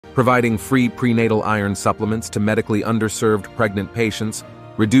Providing free prenatal iron supplements to medically underserved pregnant patients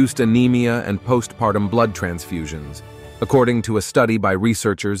reduced anemia and postpartum blood transfusions, according to a study by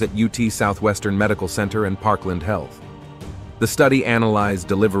researchers at UT Southwestern Medical Center and Parkland Health. The study analyzed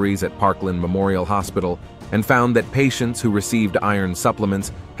deliveries at Parkland Memorial Hospital and found that patients who received iron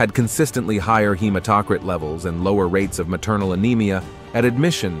supplements had consistently higher hematocrit levels and lower rates of maternal anemia at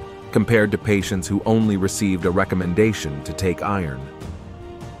admission compared to patients who only received a recommendation to take iron.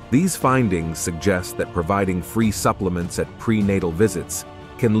 These findings suggest that providing free supplements at prenatal visits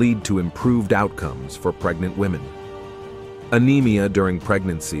can lead to improved outcomes for pregnant women. Anemia during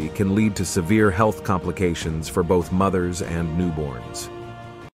pregnancy can lead to severe health complications for both mothers and newborns.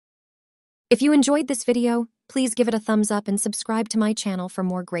 If you enjoyed this video, please give it a thumbs up and subscribe to my channel for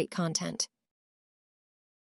more great content.